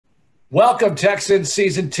Welcome, Texans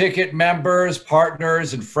season ticket members,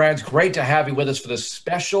 partners, and friends. Great to have you with us for this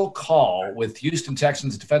special call with Houston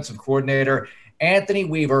Texans defensive coordinator Anthony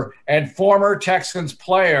Weaver and former Texans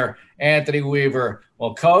player Anthony Weaver.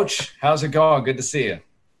 Well, Coach, how's it going? Good to see you.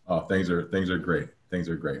 Oh, things are great. Things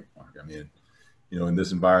are great, Mark. I mean, in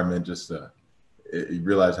this environment, just you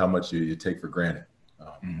realize how much you take for granted.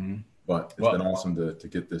 But it's been awesome to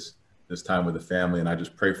get this time with the family, and I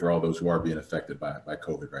just pray for all those who are being affected by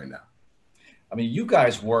COVID right now. I mean, you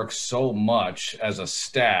guys work so much as a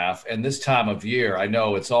staff, and this time of year, I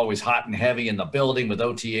know it's always hot and heavy in the building with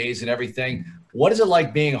OTAs and everything. What is it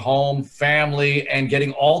like being home, family, and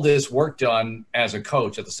getting all this work done as a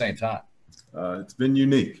coach at the same time? It's been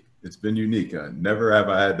unique. It's been unique. Never have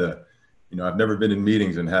I had to, I've never been in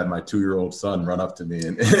meetings and had my 2-year-old son run up to me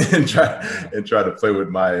and try to play with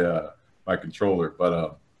my controller.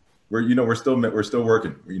 But we're still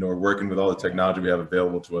working. We're working with all the technology we have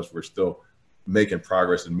available to us. We're still making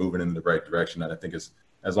progress and moving in the right direction. And I think as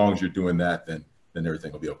long as you're doing that, then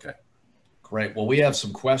everything will be okay. Great. Well, we have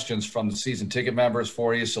some questions from the season ticket members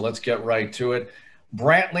for you, so let's get right to it.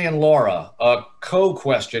 Brantley and Laura, a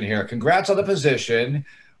question here. Congrats on the position.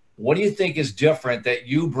 What do you think is different that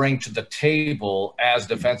you bring to the table as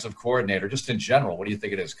defensive coordinator, just in general? What do you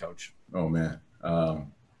think it is, Coach? Oh, man. Well,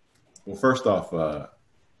 first off,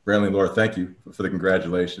 Brantley and Laura, thank you for the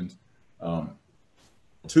congratulations.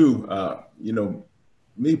 Two,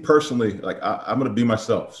 me personally, I'm going to be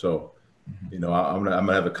myself. So, I'm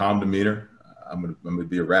gonna have a calm demeanor. I'm gonna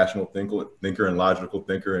be a rational thinker and logical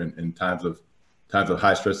thinker in times of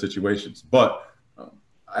high stress situations. But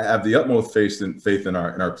I have the utmost faith in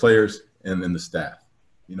our players and in the staff.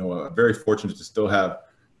 I'm very fortunate to still have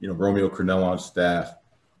Romeo Crennel on staff,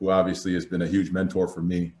 who obviously has been a huge mentor for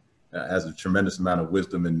me, has a tremendous amount of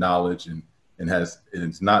wisdom and knowledge, and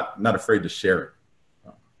is not afraid to share it.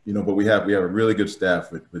 But we have a really good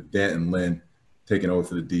staff with Danton Lynn taking over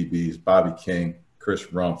for the DBs, Bobby King, Chris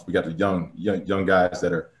Rumpf. We got the young guys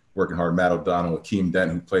that are working hard, Matt O'Donnell, Akeem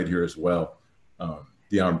Denton, who played here as well,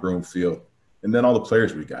 Deion Broomfield, and then all the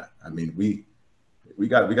players we got. I mean, we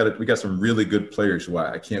got some really good players who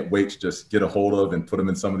I can't wait to just get a hold of and put them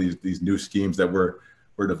in some of these new schemes that we're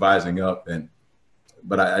devising up.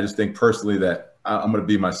 But I just think personally that I'm going to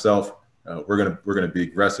be myself. We're gonna be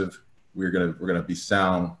aggressive. We're gonna be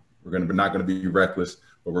sound. We're not gonna be reckless,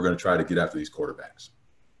 but we're gonna try to get after these quarterbacks.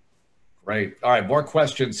 Great. All right, more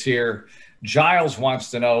questions here. Giles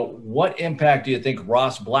wants to know, what impact do you think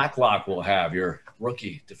Ross Blacklock will have, your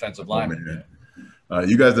rookie defensive lineman?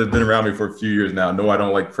 You guys that have been around me for a few years now know I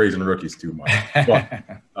don't like praising rookies too much.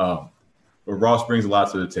 But Ross brings a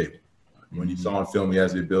lot to the table. When you saw on film, he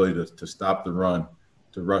has the ability to stop the run,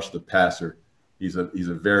 to rush the passer. He's a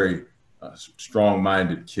very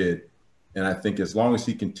strong-minded kid. And I think as long as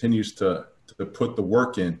he continues to put the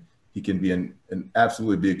work in, he can be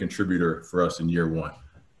absolutely be a contributor for us in year one.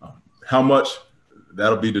 How much,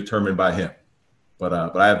 that'll be determined by him. But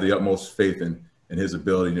I have the utmost faith in his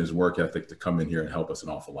ability and his work ethic to come in here and help us an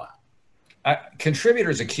awful lot. Contributor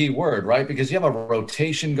is a key word, right? Because you have a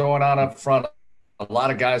rotation going on up front. A lot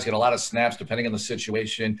of guys get a lot of snaps depending on the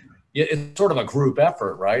situation. It's sort of a group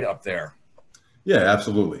effort, right, up there. Yeah,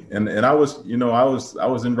 absolutely. And I was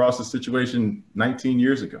in Ross's situation 19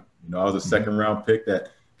 years ago. I was a second round pick that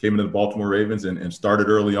came into the Baltimore Ravens and started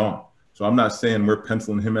early on. So I'm not saying we're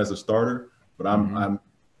penciling him as a starter, but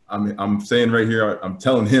I'm saying right here, I'm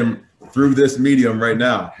telling him through this medium right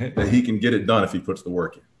now that he can get it done if he puts the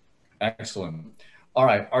work in. Excellent. All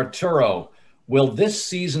right, Arturo, will this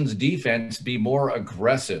season's defense be more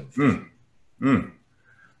aggressive?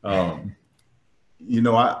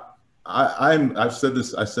 I've said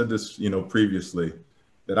this, previously,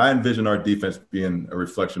 that I envision our defense being a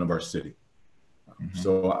reflection of our city.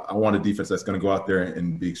 So I want a defense that's going to go out there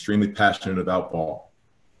and be extremely passionate about ball.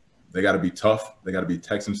 They got to be tough. They got to be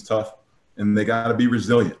Texans tough, and they got to be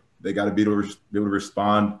resilient. They got to be able to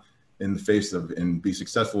respond in the face of and be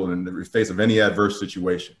successful in the face of any adverse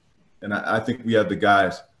situation. And I think we have the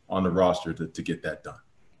guys on the roster to get that done.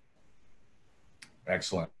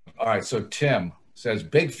 Excellent. All right, so Tim says,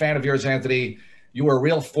 big fan of yours, Anthony. You were a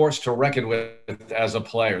real force to reckon with as a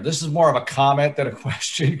player. This is more of a comment than a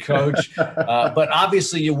question, Coach. But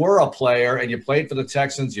obviously you were a player and you played for the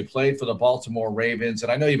Texans. You played for the Baltimore Ravens.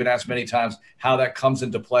 And I know you've been asked many times how that comes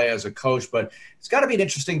into play as a coach, but it's got to be an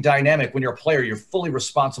interesting dynamic when you're a player. You're fully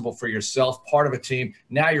responsible for yourself, part of a team.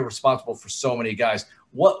 Now you're responsible for so many guys.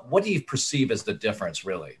 What do you perceive as the difference,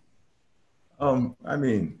 really? I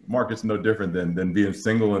mean, Mark, it's no different than being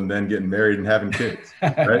single and then getting married and having kids,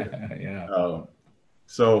 right? Yeah.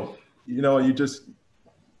 So, you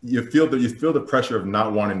feel the pressure of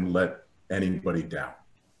not wanting to let anybody down.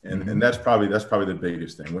 And that's probably the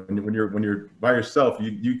biggest thing. When you're by yourself,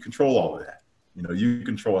 you control all of that. You know, you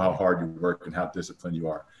control how hard you work and how disciplined you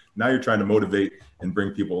are. Now you're trying to motivate and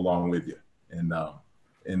bring people along with you.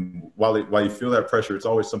 And while you feel that pressure, it's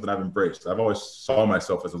always something I've embraced. I've always saw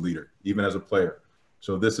myself as a leader, even as a player.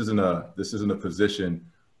 So this isn't a position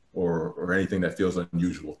or anything that feels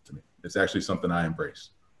unusual to me. It's actually something I embrace.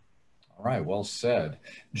 All right, well said.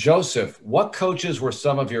 Joseph, what coaches were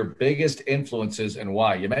some of your biggest influences and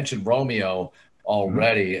why? You mentioned Romeo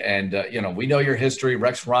already, and we know your history.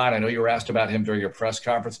 Rex Ryan, I know you were asked about him during your press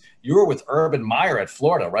conference. You were with Urban Meyer at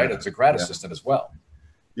Florida, right? As a grad assistant as well.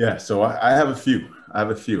 Yeah, so I have a few.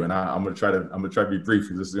 And I'm gonna try to be brief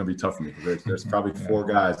because this is gonna be tough for me. There's probably four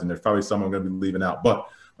guys, and there's probably some I'm gonna be leaving out. But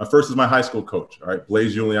my first is my high school coach, all right,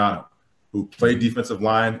 Blaise Giuliano, who played defensive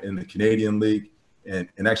line in the Canadian League and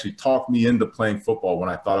actually talked me into playing football when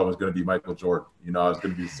I thought I was going to be Michael Jordan. You know, I was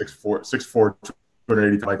going to be 6'4",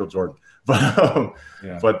 280 Michael Jordan.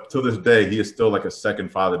 But to this day, he is still like a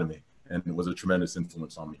second father to me and was a tremendous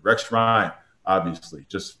influence on me. Rex Ryan, obviously,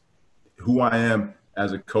 just who I am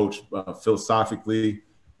as a coach philosophically,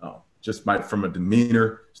 from a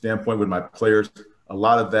demeanor standpoint with my players. A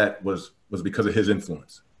lot of that was because of his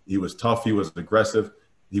influence. He was tough. He was aggressive.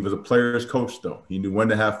 He was a player's coach, though. He knew when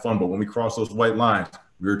to have fun. But when we crossed those white lines,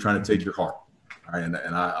 we were trying to take your heart. All right, and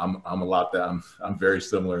I'm very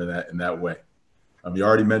similar in that way. You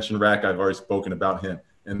already mentioned Rack. I've already spoken about him.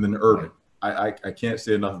 And then Urban. I can't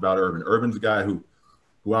say enough about Urban. Urban's a guy who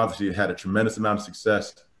obviously had a tremendous amount of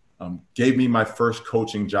success. Gave me my first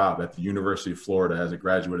coaching job at the University of Florida as a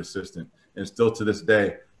graduate assistant, and still to this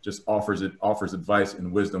day just offers advice and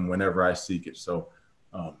wisdom whenever I seek it. So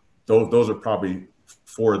those are probably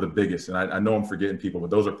four of the biggest, and I know I'm forgetting people, but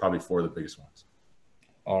those are probably four of the biggest ones.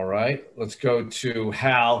 All right, let's go to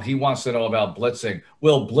Hal. He wants to know about blitzing.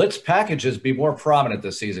 Will blitz packages be more prominent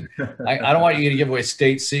this season? I don't want you to give away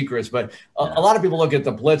state secrets, but a lot of people look at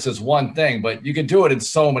the blitz as one thing, but you can do it in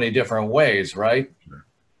so many different ways, right? Sure.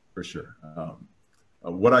 For sure.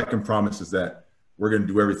 What I can promise is that we're going to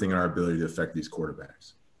do everything in our ability to affect these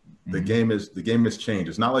quarterbacks. The game has changed.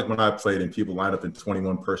 It's not like when I played and people lined up in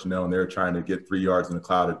 21 personnel and they're trying to get 3 yards in a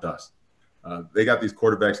cloud of dust. They got these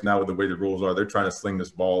quarterbacks now with the way the rules are. They're trying to sling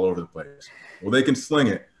this ball all over the place. Well, they can sling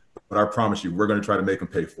it, but I promise you, we're going to try to make them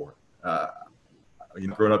pay for it.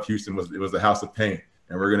 Growing up, Houston was the house of pain,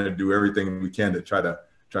 and we're going to do everything we can to try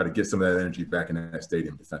to get some of that energy back in that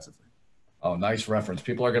stadium defensively. Oh, nice reference.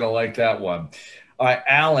 People are going to like that one. All right,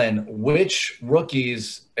 Alan, which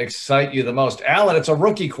rookies excite you the most? Alan, it's a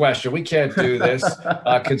rookie question. We can't do this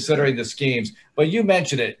considering the schemes. But you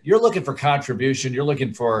mentioned it. You're looking for contribution. You're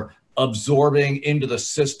looking for absorbing into the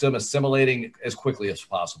assimilating as quickly as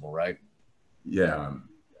possible, right? Yeah.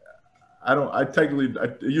 I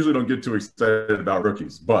usually don't get too excited about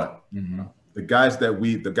rookies, but the guys that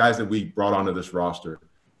we brought onto this roster,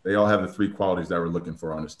 they all have the three qualities that we're looking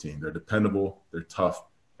for on this team. They're dependable, they're tough,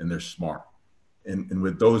 and they're smart. And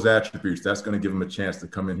with those attributes, that's going to give them a chance to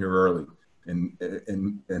come in here early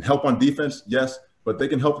and help on defense, yes, but they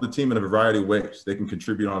can help the team in a variety of ways. They can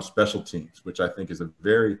contribute on special teams, which I think is a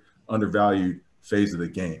very undervalued phase of the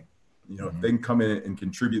game. If they can come in and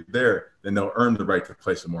contribute there, then they'll earn the right to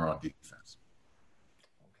play some more on defense.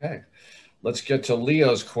 Okay, let's get to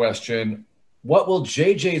Leo's question. What will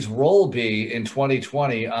JJ's role be in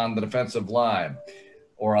 2020 on the defensive line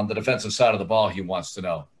or on the defensive side of the ball, he wants to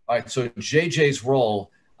know. All right, so JJ's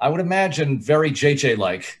role, I would imagine very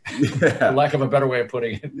JJ-like, for lack of a better way of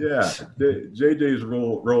putting it. Yeah, JJ's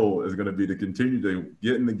role is going to be to continue to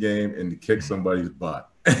get in the game and to kick somebody's butt.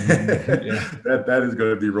 That is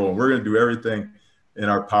going to be role. We're going to do everything in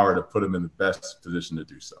our power to put him in the best position to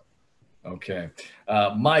do so. Okay.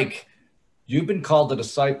 Mike, you've been called the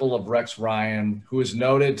disciple of Rex Ryan, who is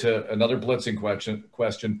noted to another blitzing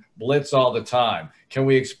question, blitz all the time. Can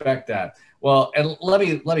we expect that? Well, and let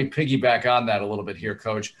me piggyback on that a little bit here,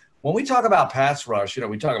 Coach. When we talk about pass rush,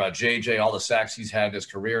 we talk about JJ, all the sacks he's had in his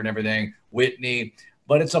career and everything, Whitney,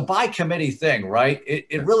 but it's a by committee thing, right?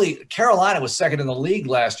 It really, Carolina was second in the league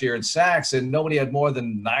last year in sacks, and nobody had more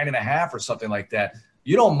than 9.5 or something like that.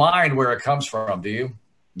 You don't mind where it comes from, do you?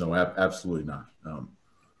 No, absolutely not.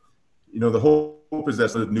 The hope is that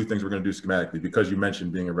some of the new things we're going to do schematically, because you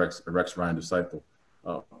mentioned being a Rex Ryan disciple,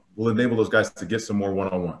 will enable those guys to get some more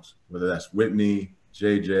one-on-ones, whether that's Whitney,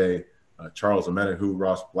 JJ, Charles Omenihu,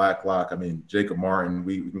 Ross Blacklock, Jacob Martin.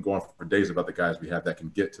 We can go on for days about the guys we have that can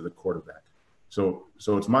get to the quarterback. So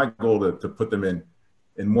it's my goal to put them in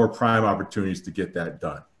more prime opportunities to get that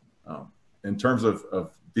done. In terms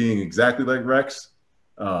of being exactly like Rex,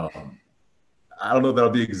 I don't know that I'll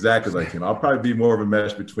be exactly like him. I'll probably be more of a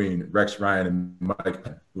mesh between Rex Ryan and Mike,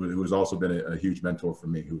 who has also been a huge mentor for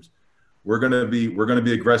me. We're gonna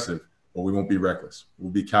be aggressive, but we won't be reckless.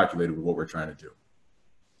 We'll be calculated with what we're trying to do.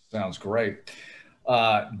 Sounds great.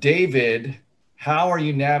 David, how are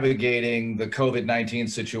you navigating the COVID-19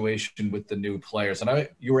 situation with the new players? And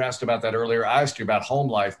you were asked about that earlier. I asked you about home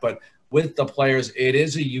life, but with the players, it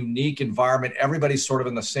is a unique environment. Everybody's sort of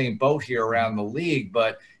in the same boat here around the league,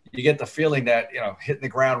 but you get the feeling that, hitting the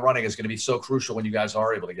ground running is going to be so crucial when you guys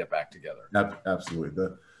are able to get back together. Absolutely.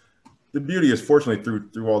 The beauty is, fortunately,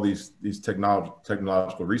 through all these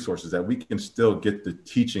technological resources, that we can still get the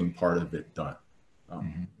teaching part of it done.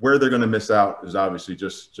 Where they're going to miss out is obviously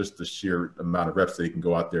just the sheer amount of reps they can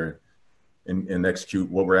go out there and execute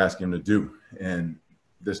what we're asking them to do. And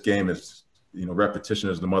this game is, repetition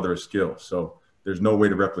is the mother of skill. So there's no way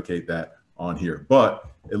to replicate that on here. But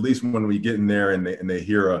at least when we get in there and they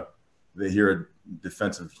hear a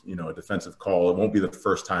defensive, a defensive call, it won't be the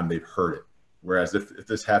first time they've heard it. Whereas if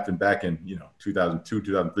this happened back in, 2002,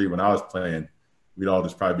 2003, when I was playing, we'd all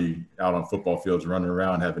just probably be out on football fields running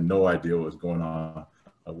around having no idea what was going on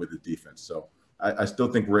with the defense. So I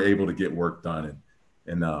still think we're able to get work done,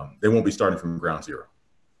 and they won't be starting from ground zero.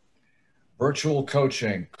 Virtual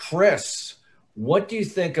coaching. Chris, what do you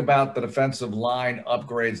think about the defensive line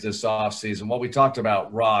upgrades this offseason? Well, we talked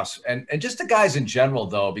about Ross and just the guys in general,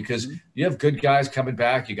 though, because you have good guys coming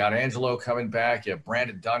back. You got Angelo coming back. You have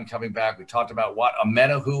Brandon Dunn coming back. We talked about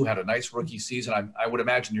Amenahu had a nice rookie season. I would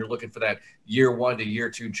imagine you're looking for that year 1 to year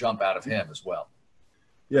 2 jump out of him as well.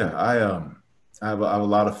 Yeah, I have a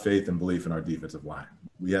lot of faith and belief in our defensive line.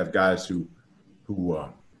 We have guys who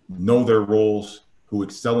know their roles, who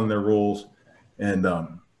excel in their roles, and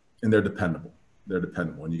they're dependable. They're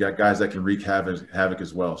dependable, and you got guys that can wreak havoc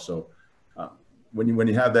as well. So when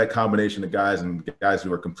you have that combination of guys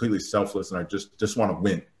who are completely selfless and are just want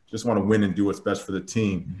to win and do what's best for the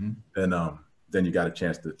team, then you got a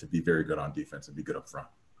chance to be very good on defense and be good up front.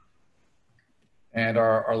 And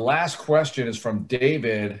our last question is from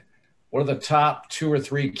David. What are the top 2 or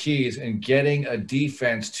 3 keys in getting a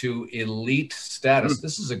defense to elite status?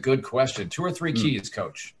 This is a good question. 2 or 3 keys,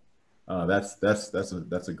 Coach. That's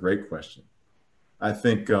a great question. I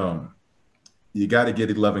think you got to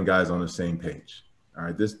get 11 guys on the same page. All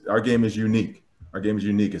right, our game is unique. Our game is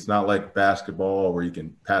unique. It's not like basketball where you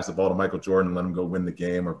can pass the ball to Michael Jordan and let him go win the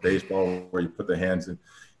game, or baseball where you put the hands in,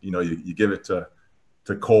 you give it to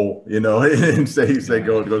Cole, and say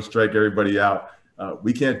go strike everybody out.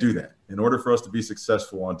 We can't do that. In order for us to be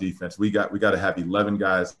successful on defense, we got to have 11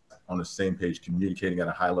 guys on the same page, communicating at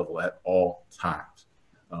a high level at all times.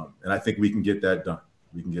 And I think we can get that done.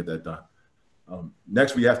 We can get that done.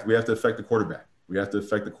 Next, we have to affect the quarterback. We have to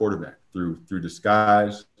affect the quarterback through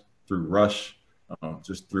disguise, through rush,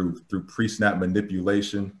 just through pre-snap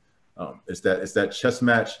manipulation. It's that chess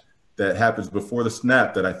match that happens before the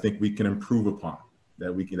snap that I think we can improve upon,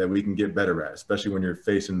 that we can get better at, especially when you're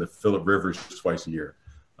facing the Phillip Rivers twice a year.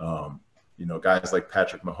 Guys like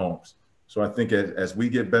Patrick Mahomes. So I think as we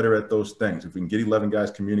get better at those things, if we can get 11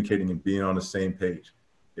 guys communicating and being on the same page,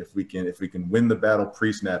 if we can win the battle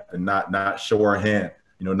pre-snap and not show our hand,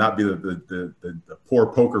 not be the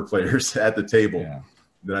poor poker players at the table,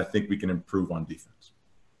 then I think we can improve on defense.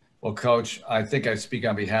 Well, Coach, I think I speak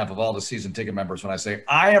on behalf of all the season ticket members when I say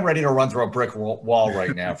I am ready to run through a brick wall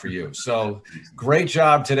right now for you. So great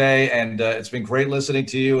job today, and it's been great listening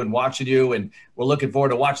to you and watching you, and we're looking forward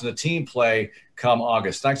to watching the team play come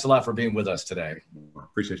August. Thanks a lot for being with us today.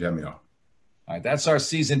 Appreciate you having me on. All right, that's our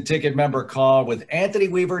season ticket member call with Anthony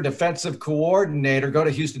Weaver, defensive coordinator. Go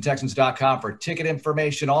to HoustonTexans.com for ticket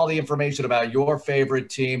information, all the information about your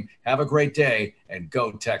favorite team. Have a great day, and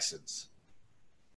go Texans.